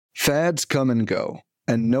Fads come and go,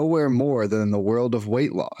 and nowhere more than in the world of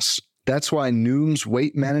weight loss. That's why Noom's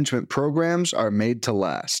weight management programs are made to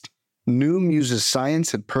last. Noom uses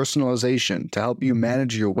science and personalization to help you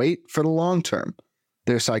manage your weight for the long term.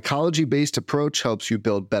 Their psychology-based approach helps you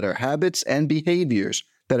build better habits and behaviors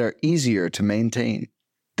that are easier to maintain.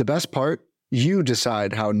 The best part? You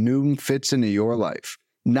decide how Noom fits into your life,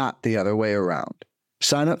 not the other way around.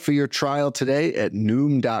 Sign up for your trial today at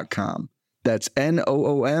Noom.com. That's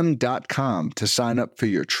Noom.com to sign up for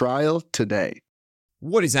your trial today.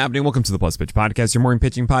 What is happening? Welcome to the Plus Pitch Podcast, your morning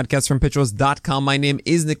pitching podcast from PitchWest.com. My name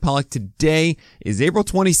is Nick Pollack. Today is April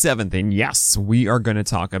 27th, and yes, we are going to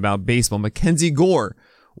talk about baseball. Mackenzie Gore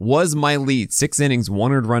was my lead. 6 innings,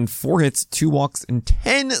 1 earned run, 4 hits, 2 walks, and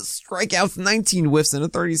 10 strikeouts, 19 whiffs, and a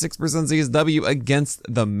 36% CSW against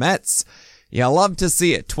the Mets. Yeah, I love to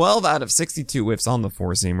see it. 12 out of 62 whiffs on the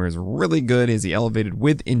four-seamer is really good as he elevated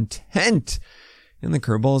with intent. And the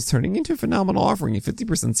curveball is turning into a phenomenal offering, a 50%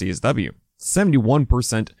 CSW,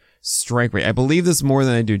 71% strike rate. I believe this more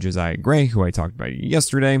than I do Josiah Gray, who I talked about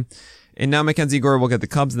yesterday. And now Mackenzie Gore will get the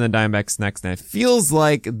Cubs and the Diamondbacks next. And it feels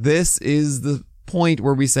like this is the point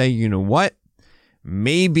where we say, you know what?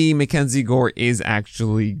 Maybe Mackenzie Gore is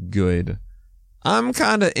actually good. I'm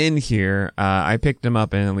kind of in here. I picked him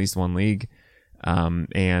up in at least one league.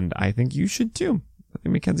 And I think you should too. I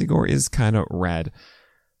think Mackenzie Gore is kind of rad.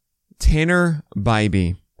 Tanner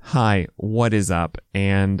Bybee. Hi, what is up?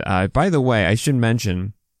 And by the way, I should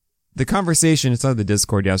mention the conversation inside the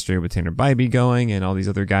Discord yesterday with Tanner Bybee going and all these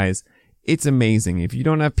other guys. It's amazing. If you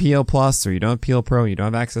don't have PL Plus or you don't have PL Pro, you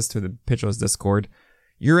don't have access to the PitchWest Discord,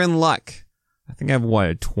 you're in luck. I think I have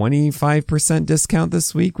a 25% discount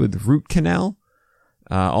this week with Root Canal.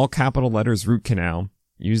 All capital letters, Root Canal.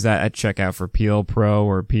 Use that at checkout for PL Pro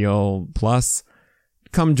or PL Plus.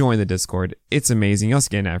 Come join the Discord. It's amazing. You also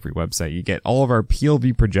get an ad-free website. You get all of our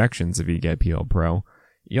PLV projections if you get PL Pro.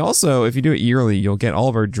 You also, if you do it yearly, you'll get all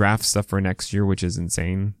of our draft stuff for next year, which is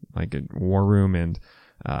insane. Like a War Room and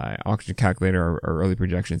Auction Calculator, our early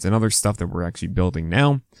projections, and other stuff that we're actually building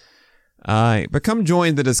now. But come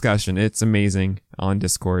join the discussion. It's amazing on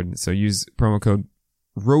Discord. So use promo code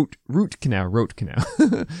Root Canal, Root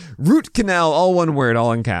Canal, all one word,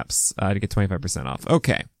 all in caps, to get 25% off.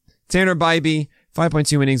 Okay. Tanner Bybee,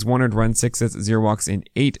 5.2 innings, 1 earned run, 6 hits, 0 walks, and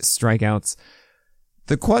 8 strikeouts.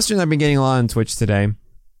 The question I've been getting a lot on Twitch today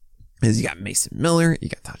is you got Mason Miller, you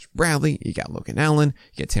got Taj Bradley, you got Logan Allen,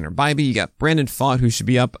 you got Tanner Bybee, you got Brandon Pfaadt, who should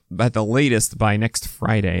be up at the latest by next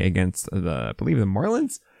Friday against I believe the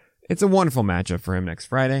Marlins. It's a wonderful matchup for him next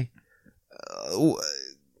Friday.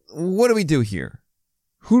 What do we do here?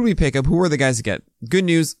 Who do we pick up? Who are the guys to get? Good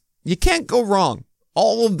news, you can't go wrong.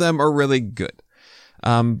 All of them are really good.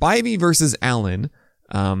 Bybee versus Allen.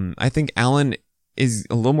 I think Allen is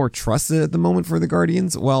a little more trusted at the moment for the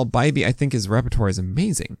Guardians, while Bybee, I think his repertoire is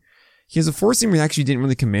amazing. He has a four-seamer that actually didn't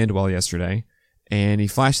really command well yesterday, and he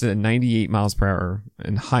flashed it at 98 miles per hour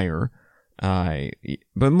and higher,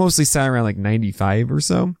 but mostly sat around like 95 or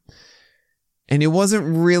so. And it wasn't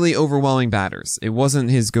really overwhelming batters. It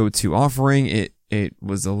wasn't his go-to offering. It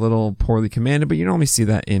was a little poorly commanded, but you normally see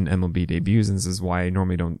that in MLB debuts, and this is why I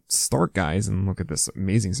normally don't start guys, and look at this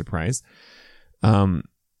amazing surprise.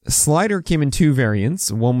 Slider came in 2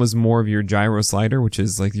 variants. One was more of your gyro slider, which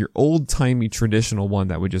is like your old-timey traditional one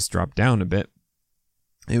that would just drop down a bit.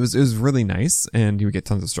 It was really nice, and you would get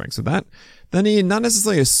tons of strikes with that. Then he had not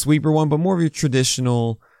necessarily a sweeper one, but more of your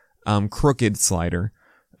traditional crooked slider.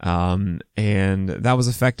 And that was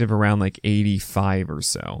effective around like 85 or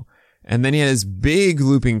so. And then he had his big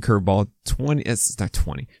looping curveball,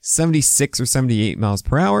 76 or 78 miles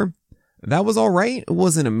per hour. That was all right. It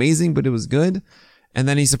wasn't amazing, but it was good. And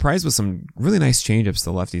then he surprised with some really nice changeups to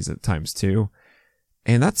lefties at times too.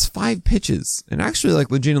 And that's 5 pitches. And actually like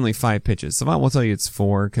legitimately 5 pitches. Savant will tell you it's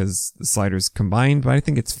 4 because the sliders combined, but I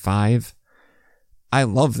think it's 5. I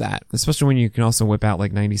love that, especially when you can also whip out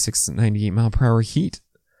like 96, 98 mile per hour heat.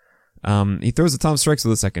 He throws a ton of strikes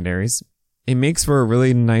with the secondaries. It makes for a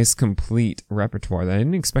really nice, complete repertoire that I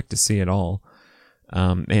didn't expect to see at all.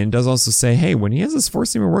 And it does also say, hey, when he has his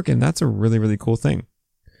four-seamer working, that's a really, really cool thing.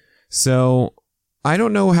 So I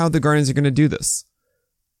don't know how the Guardians are going to do this.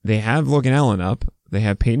 They have Logan Allen up. They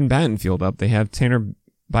have Peyton Battenfield up. They have Tanner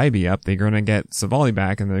Bybee up. They're going to get Savali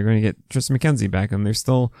back, and they're going to get Tristan McKenzie back, and there's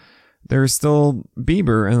still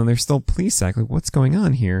Bieber, and then there's still Plesac. Like, what's going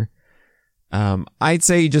on here? I'd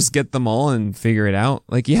say just get them all and figure it out.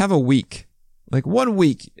 Like, you have a week. Like, 1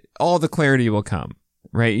 week, all the clarity will come,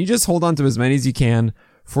 right? You just hold on to as many as you can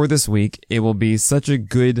for this week. It will be such a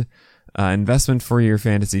good investment for your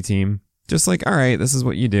fantasy team. Just like, all right, this is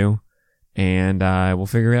what you do, and we'll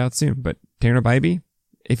figure it out soon. But Tanner Bybee,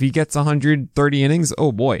 If he gets 130 innings,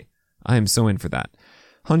 oh boy, I am so in for that.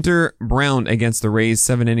 Hunter Brown against the Rays,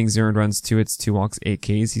 7 innings, 0 runs, 2 hits, 2 walks, 8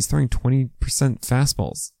 Ks. He's throwing 20%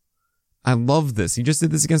 fastballs. I love this. He just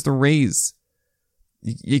did this against the Rays.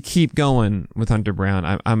 You keep going with Hunter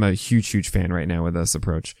Brown. I'm a huge fan right now with this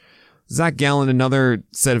approach. Zach Gallen, another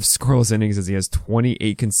set of scoreless innings as he has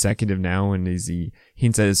 28 consecutive now, and as he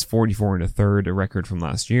hints at his 44 and a third, a record from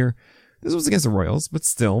last year. This was against the Royals, but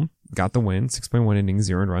still got the win. 6.1 innings,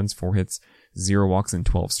 0 runs, 4 hits, 0 walks, and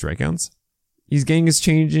 12 strikeouts. He's getting his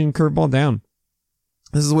change in curveball down.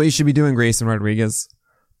 This is what you should be doing, Grayson Rodriguez.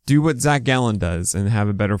 Do what Zach Gallen does and have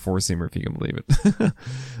a better four-seamer if you can believe it.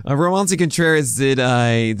 Romancy Contreras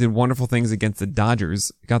did wonderful things against the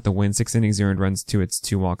Dodgers. Got the win, 6 innings, 0 runs, 2 hits,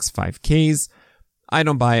 2 walks, 5 Ks. I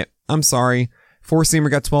don't buy it. I'm sorry. Four-seamer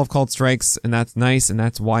got 12 called strikes, and that's nice, and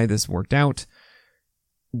that's why this worked out.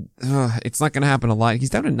 It's not going to happen a lot. He's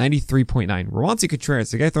down to 93.9. Romancy Contreras,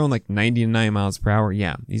 the guy throwing like 99 miles per hour.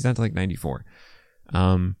 Yeah, he's down to like 94.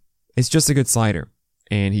 It's just a good slider,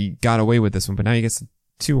 and he got away with this one, but now he gets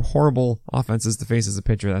 2 horrible offenses to face as a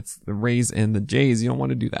pitcher. That's the Rays and the Jays. You don't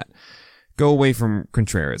want to do that. Go away from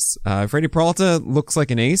Contreras. Freddie Peralta looks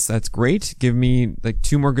like an ace. That's great. Give me like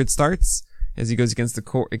 2 more good starts as he goes against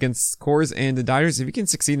against Coors and the Dodgers. If you can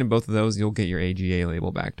succeed in both of those, you'll get your AGA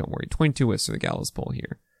label back. Don't worry. 22 whiffs for the gallows pole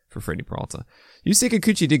here for Freddie Peralta. Yusei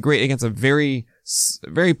Kikuchi did great against a very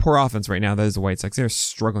poor offense right now. That is the White Sox. They're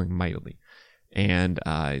struggling mightily. And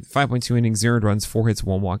 5.2 innings, 0 runs, 4 hits,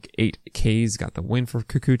 1 walk, 8 Ks. Got the win for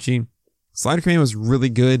Kikuchi. Slider command was really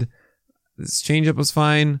good. His changeup was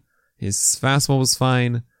fine. His fastball was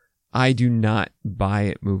fine. I do not buy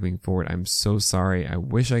it moving forward. I'm so sorry. I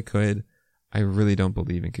wish I could. I really don't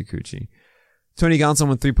believe in Kikuchi. Tony Gonsolin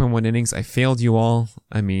with 3.1 innings. I failed you all.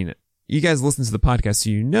 I mean, you guys listen to the podcast, so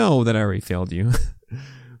you know that I already failed you.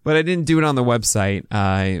 But I didn't do it on the website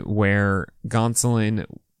where Gonsolin...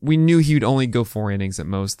 We knew he would only go 4 innings at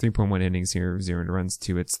most. 3.1 innings here, 0 runs,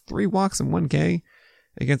 2 hits, 3 walks, and 1 K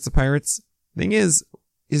against the Pirates. Thing is,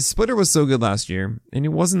 his splitter was so good last year, and it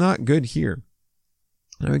was not good here.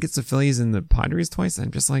 I know he gets the Phillies and the Padres twice, and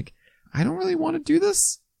I'm just like, I don't really want to do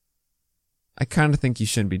this. I kind of think you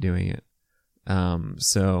shouldn't be doing it.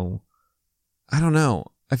 So, I don't know.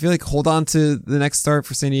 I feel like hold on to the next start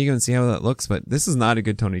for San Diego and see how that looks, but this is not a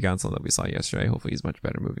good Tony Gonsolin that we saw yesterday. Hopefully he's much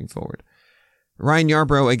better moving forward. Ryan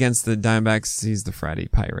Yarbrough against the Diamondbacks. He's the Friday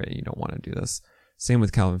Pirate. You don't want to do this. Same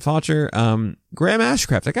with Calvin Faucher. Graham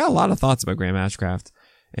Ashcraft. I got a lot of thoughts about Graham Ashcraft.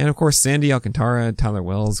 And of course, Sandy Alcantara, Tyler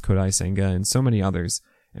Wells, Kodai Senga, and so many others.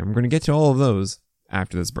 And we're going to get to all of those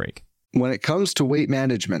after this break. When it comes to weight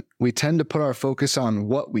management, we tend to put our focus on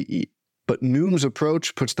what we eat. But Noom's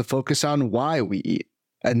approach puts the focus on why we eat.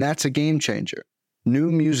 And that's a game changer.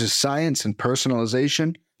 Noom uses science and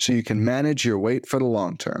personalization so you can manage your weight for the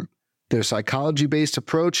long term. Their psychology-based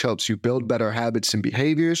approach helps you build better habits and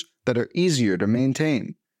behaviors that are easier to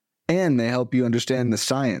maintain. And they help you understand the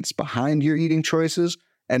science behind your eating choices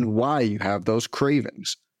and why you have those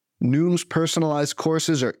cravings. Noom's personalized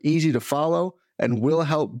courses are easy to follow and will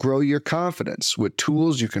help grow your confidence with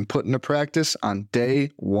tools you can put into practice on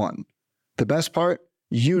day 1. The best part?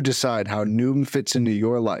 You decide how Noom fits into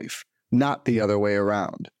your life, not the other way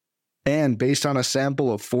around. And based on a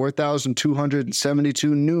sample of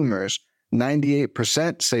 4,272 Noomers,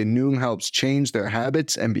 98% say Noom helps change their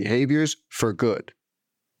habits and behaviors for good.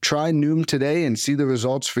 Try Noom today and see the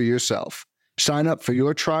results for yourself. Sign up for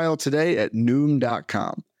your trial today at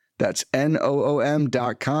Noom.com. That's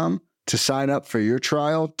Noom.com to sign up for your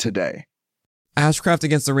trial today. Ashcraft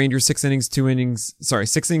against the Rangers, 6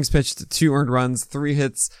 innings pitched, 2 earned runs, 3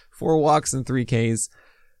 hits, 4 walks, and 3 Ks.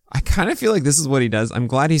 I kind of feel like this is what he does. I'm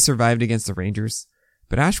glad he survived against the Rangers,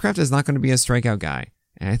 but Ashcraft is not going to be a strikeout guy.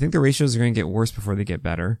 And I think the ratios are going to get worse before they get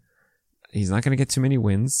better. He's not going to get too many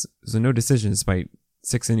wins. So no decision despite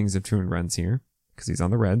 6 innings of 2 earned runs here because he's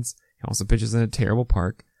on the Reds. He also pitches in a terrible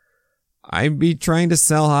park. I'd be trying to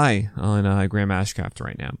sell high on Graham Ashcraft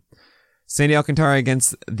right now. Sandy Alcantara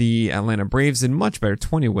against the Atlanta Braves did much better,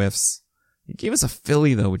 20 whiffs. He gave us a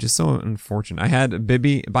Philly, though, which is so unfortunate. I had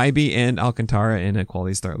Bibby and Alcantara in a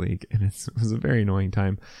quality start league, and it was a very annoying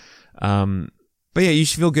time. But yeah, you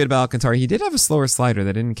should feel good about Alcantara. He did have a slower slider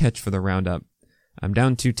that didn't catch for the roundup. I'm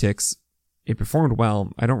down 2 ticks. It performed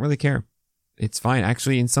well. I don't really care. It's fine.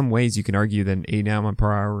 Actually, in some ways, you can argue that an 89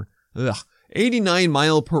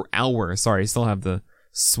 mile per hour. Sorry, I still have the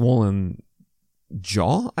swollen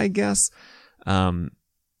jaw, I guess. The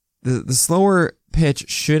slower pitch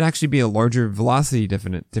should actually be a larger velocity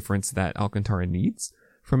difference that Alcantara needs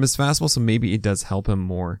from his fastball, so maybe it does help him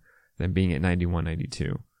more than being at 91,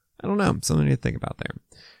 92. I don't know. Something to think about there.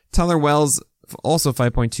 Tyler Wells, also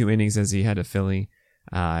 5.2 innings as he had a Philly.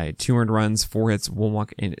 2 earned runs, 4 hits, 1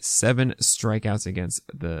 walk, and 7 strikeouts against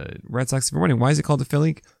the Red Sox. If you're wondering, why is it called the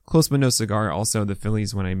Philly? Close but no cigar. Also, the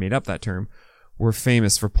Phillies, when I made up that term, were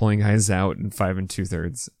famous for pulling guys out in 5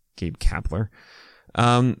 2/3. Gabe Kapler.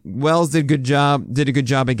 Wells did a good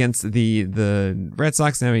job against the Red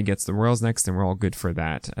Sox. Now he gets the Royals next, and we're all good for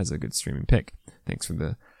that as a good streaming pick. Thanks for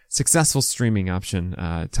the successful streaming option,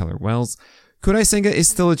 Teller Wells. Kodai Senga is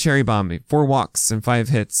still a cherry bomb. 4 walks and 5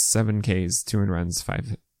 hits, 7 Ks, 2 earned runs,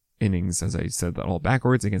 5 innings, as I said that all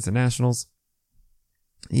backwards against the Nationals.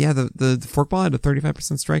 Yeah, the forkball had a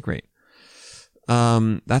 35% strike rate.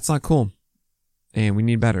 That's not cool. And we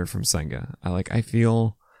need better from Senga. I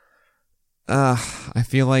feel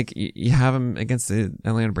like you have him against the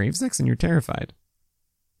Atlanta Braves next and you're terrified.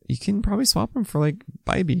 You can probably swap him for like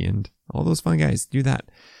Bybee and all those fun guys. Do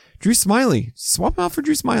that. Drew Smyly. Swap him out for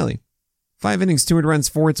Drew Smyly. 5 innings, 2 earned runs,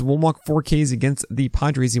 4 hits, 1 walk, 4 Ks against the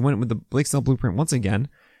Padres. He went with the Blake Snell blueprint once again.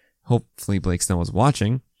 Hopefully Blake Snell was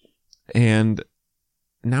watching. And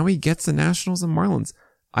now he gets the Nationals and Marlins.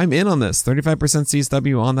 I'm in on this. 35%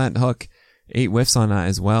 CSW on that hook. 8 whiffs on that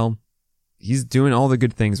as well. He's doing all the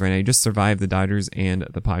good things right now. He just survived the Dodgers and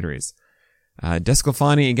the Padres.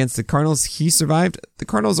 Desclafani against the Cardinals. He survived. The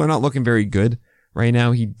Cardinals are not looking very good right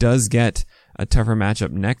now. He does get a tougher matchup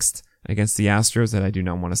next against the Astros that I do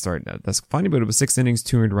not want to start. Desclafani, but it was 6 innings,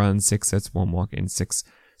 2 earned runs, 6 hits, 1 walk, and 6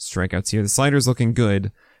 strikeouts here. The slider's looking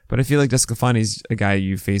good, but I feel like Desclafani's a guy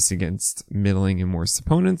you face against middling and worse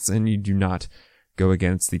opponents, and you do not go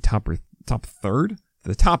against the topper third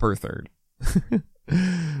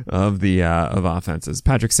of offenses.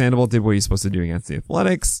 Patrick Sandoval did what he's supposed to do against the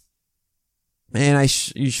Athletics, and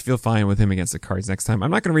you should feel fine with him against the Cards next time. I'm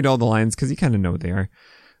not going to read all the lines because you kind of know what they are.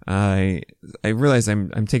 I realize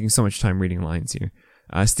I'm taking so much time reading lines here.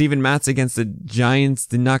 Steven Matz against the Giants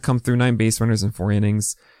did not come through. 9 base runners in 4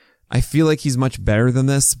 innings. I feel like he's much better than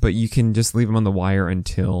this, but you can just leave him on the wire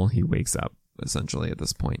until he wakes up, essentially, at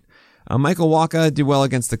this point. Michael Wacha did well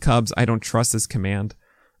against the Cubs. I don't trust his command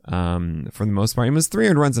for the most part. He was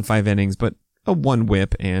 300 runs in 5 innings, but a 1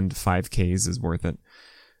 whip and 5 Ks is worth it.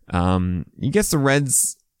 He gets the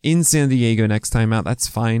Reds in San Diego next time out. That's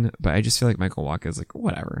fine, but I just feel like Michael Wacha is like,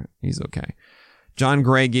 whatever. He's okay. John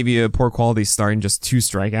Gray gave you a poor quality start and just 2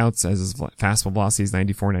 strikeouts as his fastball velocity is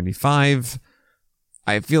 94, 95.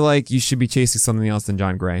 I feel like you should be chasing something else than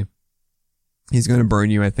John Gray. He's going to burn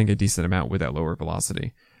you, I think, a decent amount with that lower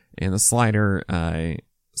velocity. And the slider's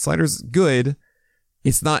good.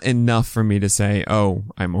 It's not enough for me to say, oh,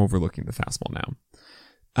 I'm overlooking the fastball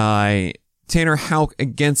now. Tanner Houck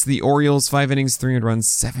against the Orioles, 5 innings, 3 earned runs,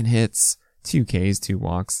 7 hits, 2 Ks, 2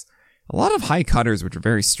 walks. A lot of high cutters, which are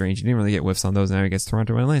very strange. You didn't really get whiffs on those. Now he gets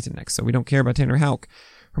Toronto and Atlanta next, so we don't care about Tanner Houck.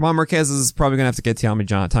 German Marquez is probably going to have to get Tommy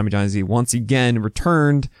John as he once again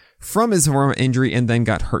returned from his injury and then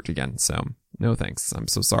got hurt again. So no thanks. I'm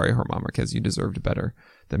so sorry, German Marquez. You deserved better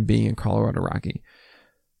than being in Colorado Rocky.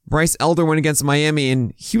 Bryce Elder went against Miami,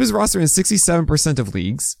 and he was rostered in 67% of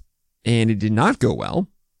leagues, and it did not go well.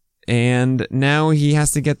 And now he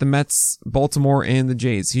has to get the Mets, Baltimore, and the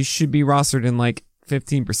Jays. He should be rostered in like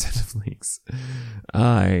 15% of leagues.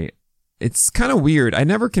 It's kind of weird. I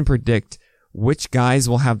never can predict which guys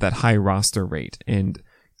will have that high roster rate and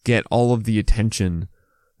get all of the attention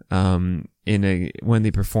when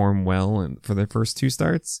they perform well and for their first 2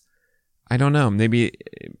 starts. I don't know. Maybe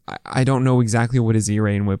I don't know exactly what his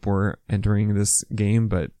ERA and WHIP were entering this game,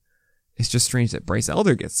 but it's just strange that Bryce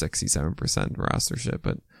Elder gets 67% rostership,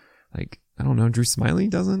 but like, I don't know, Drew Smyly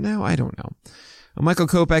doesn't now? I don't know. Michael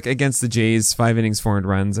Kopech against the Jays, 5 innings, 4 earned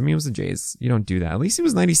runs. I mean, it was the Jays. You don't do that. At least he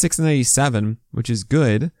was 96 and 97, which is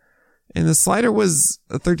good. And the slider was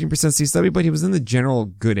a 13% CSW, but he was in the general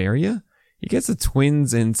good area. He gets the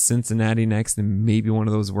Twins and Cincinnati next, and maybe one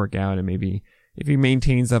of those work out, and maybe if he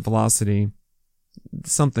maintains that velocity,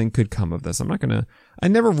 something could come of this. I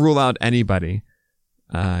never rule out anybody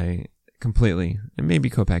completely. And maybe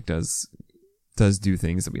Kopech does do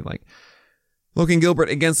things that we like. Logan Gilbert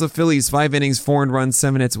against the Phillies, 5 innings, 4 earned runs,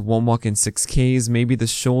 7 hits, 1 walk, and 6 Ks. Maybe the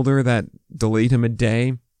shoulder that delayed him a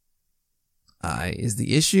day is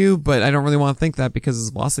the issue, but I don't really want to think that because his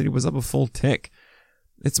velocity was up a full tick.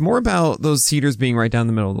 It's more about those heaters being right down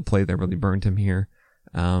the middle of the plate that really burned him here.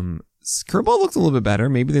 Curveball looked a little bit better.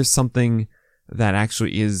 Maybe there's something that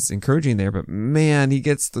actually is encouraging there, but man, he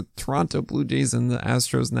gets the Toronto Blue Jays and the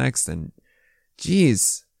Astros next, and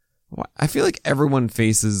geez, I feel like everyone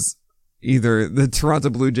faces either the Toronto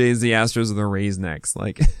Blue Jays, the Astros, or the Rays next.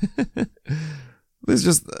 Like,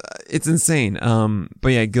 it's insane. But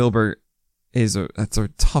yeah, Gilbert that's a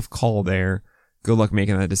tough call there. Good luck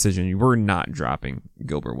making that decision. You were not dropping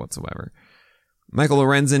Gilbert whatsoever. Michael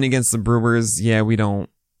Lorenzen against the Brewers. Yeah, we don't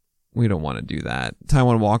want to do that.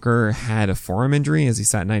 Taijuan Walker had a forearm injury as he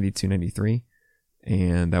sat 92, 93.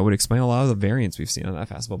 And that would explain a lot of the variance we've seen on that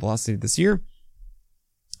fastball velocity this year.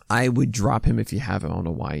 I would drop him if you have him. I don't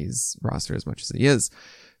know why he's rostered as much as he is.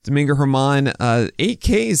 Domingo Germán, 8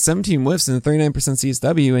 Ks, 17 whiffs, and 39%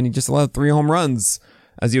 CSW, and he just allowed 3 home runs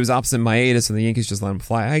as he was opposite Maeda, so the Yankees just let him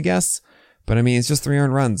fly, I guess. But I mean, it's just 3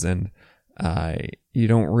 earned runs, and you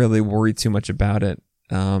don't really worry too much about it.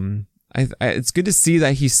 It's good to see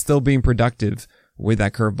that he's still being productive with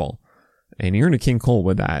that curveball. And he earned a King Cole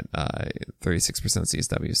with that 36%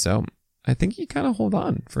 CSW. So I think you kind of hold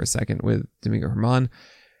on for a second with Domingo Germán.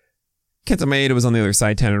 Kenta Maeda was on the other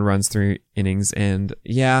side, 10 runs, 3 innings. And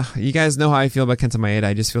yeah, you guys know how I feel about Kenta Maeda.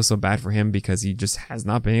 I just feel so bad for him because he just has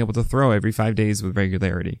not been able to throw every 5 days with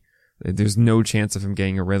regularity. There's no chance of him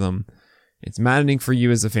getting a rhythm. It's maddening for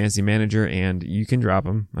you as a fantasy manager, and you can drop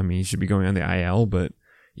him. I mean, he should be going on the IL, but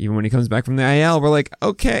even when he comes back from the IL, we're like,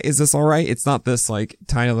 okay, is this all right? It's not this like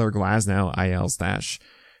Tyler Glasnow IL stash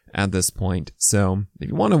at this point. So if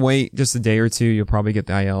you want to wait just a day or two, you'll probably get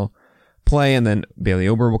the IL play, and then Bailey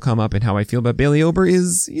Ober will come up. And how I feel about Bailey Ober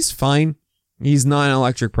is he's fine. He's not an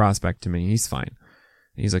electric prospect to me. He's fine.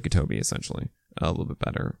 He's like a Toby, essentially. A little bit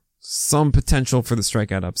better. Some potential for the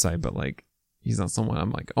strikeout upside, but like he's not someone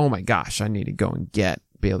I'm like, oh my gosh, I need to go and get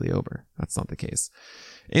Bailey Ober. That's not the case.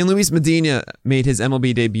 And Luis Medina made his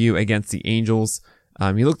MLB debut against the Angels.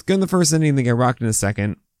 He looked good in the first inning, then got rocked in the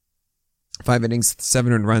second. 5 innings,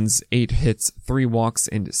 7 earned runs, 8 hits, 3 walks,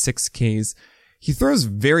 and 6 Ks. He throws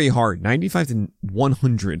very hard, 95 to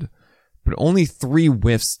 100, but only 3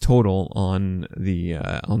 whiffs total on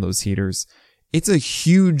those heaters. It's a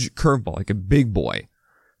huge curveball, like a big boy.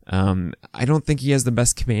 I don't think he has the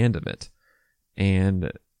best command of it.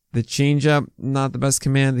 And the changeup, not the best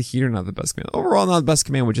command. The heater, not the best command. Overall, not the best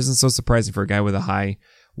command, which isn't so surprising for a guy with a high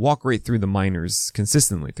walk rate through the minors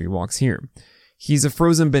consistently, 3 walks here. He's a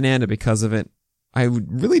frozen banana because of it. I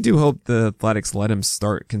really do hope the Athletics let him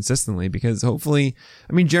start consistently because hopefully,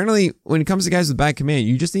 I mean, generally, when it comes to guys with bad command,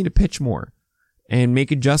 you just need to pitch more and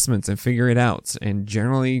make adjustments and figure it out. And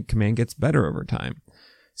generally, command gets better over time.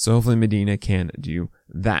 So hopefully Medina can do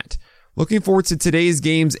that. Looking forward to today's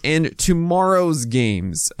games and tomorrow's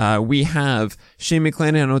games. We have Shane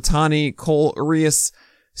McClanahan and Ohtani, Cole, Urias,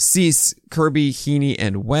 Cease, Kirby, Heaney,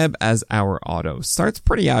 and Webb as our auto. Starts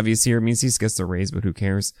pretty obvious here. It means Cease gets the Rays, but who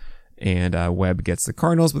cares? And Webb gets the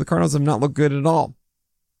Cardinals, but the Cardinals have not looked good at all.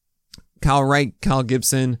 Kyle Wright, Kyle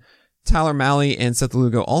Gibson, Tyler Mahle, and Seth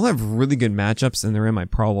Lugo all have really good matchups, and they're in my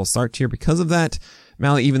probable start tier because of that.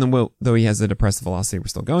 Mahle, even though he has a depressed velocity, we're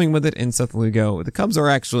still going with it. And Seth Lugo, the Cubs are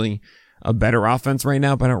actually a better offense right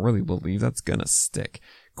now, but I don't really believe that's gonna stick.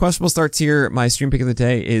 Questionable starts here. My stream pick of the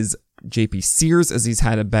day is JP Sears, as he's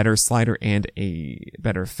had a better slider and a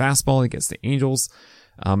better fastball against the Angels.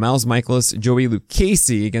 Miles Michaelis, Joey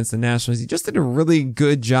Lucchesi against the Nationals. He just did a really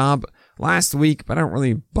good job last week, but I don't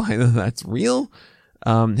really buy that that's real.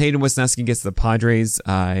 Hayden Wesneski gets the Padres.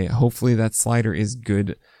 Hopefully that slider is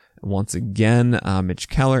good once again. Mitch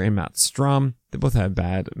Keller and Matt Strom. They both have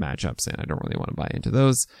bad matchups, and I don't really want to buy into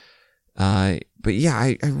those. But yeah,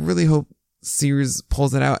 I really hope Sears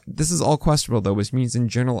pulls it out. This is all questionable though, which means in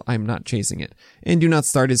general, I'm not chasing it. And do not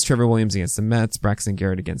start is Trevor Williams against the Mets, Braxton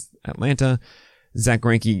Garrett against Atlanta, Zach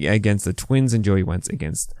Greinke against the Twins, and Joey Wentz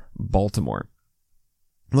against Baltimore.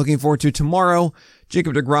 Looking forward to tomorrow,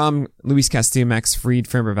 Jacob deGrom, Luis Castillo, Max Fried,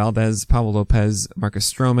 Framber Valdez, Pablo Lopez,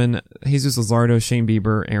 Marcus Stroman, Jesus Luzardo, Shane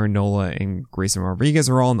Bieber, Aaron Nola, and Grayson Rodriguez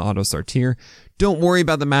are all in the auto start tier. Don't worry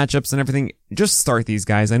about the matchups and everything. Just start these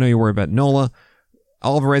guys. I know you're worried about Nola.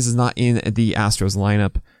 Alvarez is not in the Astros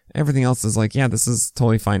lineup. Everything else is like, yeah, this is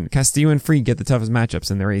totally fine. Castillo and Fried get the toughest matchups,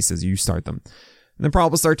 and their aces. You start them. In the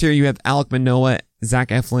probable start tier, you have Alek Manoah, Zach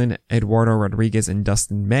Eflin, Eduardo Rodriguez, and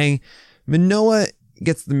Dustin May. Manoah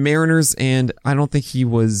gets the Mariners, and I don't think he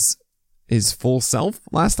was his full self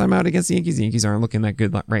last time out against the Yankees. The Yankees aren't looking that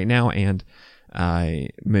good right now, and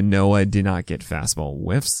Manoah did not get fastball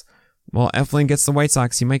whiffs. Well, Eflin gets the White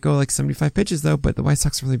Sox. He might go like 75 pitches, though, but the White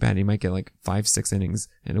Sox are really bad. He might get like 5-6 innings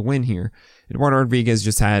and a win here. Eduardo Rodriguez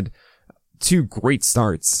just had 2 great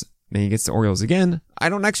starts. Then he gets the Orioles again. I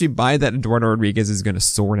don't actually buy that Eduardo Rodriguez is going to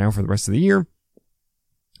soar now for the rest of the year,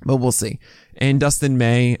 but we'll see. And Dustin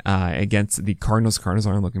May against the Cardinals. Cardinals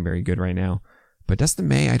aren't looking very good right now. But Dustin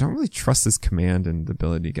May, I don't really trust his command and the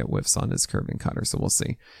ability to get whiffs on his curve and cutter, so we'll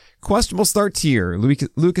see. Questionable start tier.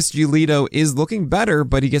 Lucas Giolito is looking better,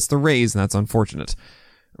 but he gets the Rays, and that's unfortunate.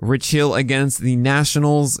 Rich Hill against the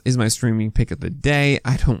Nationals is my streaming pick of the day.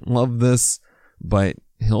 I don't love this, but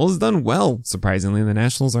Hill has done well, surprisingly, and the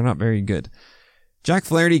Nationals are not very good. Jack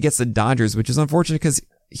Flaherty gets the Dodgers, which is unfortunate because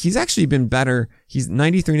he's actually been better. He's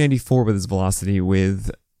 93-94 with his velocity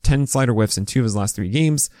with 10 slider whiffs in 2 of his last 3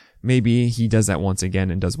 games. Maybe he does that once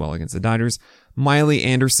again and does well against the Dodgers. Wade Miley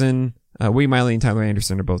and Tyler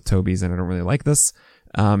Anderson are both Tobies, and I don't really like this.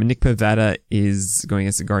 Nick Pivetta is going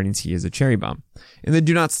against the Guardians. He is a cherry bomb. In the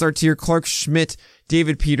do not start tier, Clark Schmidt,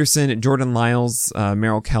 David Peterson, Jordan Lyles,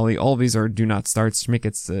 Merrill Kelly, all of these are do not starts. Schmidt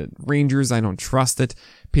gets the Rangers. I don't trust it.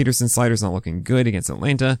 Peterson's slider's not looking good against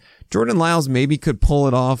Atlanta. Jordan Lyles maybe could pull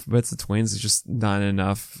it off, but it's the Twins. It's just not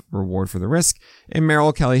enough reward for the risk. And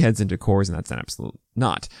Merrill Kelly heads into cores, and that's an absolute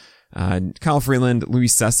not. Kyle Freeland,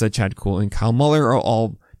 Luis Sessa, Chad Kuhl, and Kyle Muller are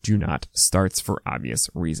all do not starts for obvious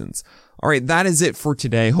reasons. All right, that is it for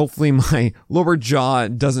today. Hopefully my lower jaw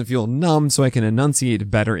doesn't feel numb so I can enunciate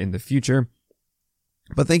better in the future.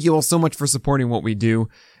 But thank you all so much for supporting what we do.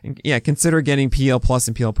 And yeah, consider getting PL Plus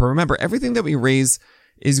and PL Pro. Remember, everything that we raise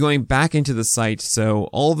is going back into the site. So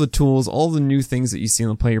all the tools, all the new things that you see on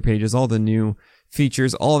the player pages, all the new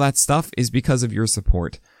features, all that stuff is because of your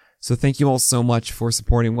support. So thank you all so much for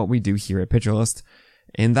supporting what we do here at Pitcher List.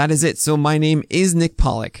 And that is it. So my name is Nick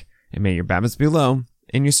Pollock, and may your BABIPs be low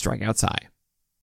and your strikeouts high.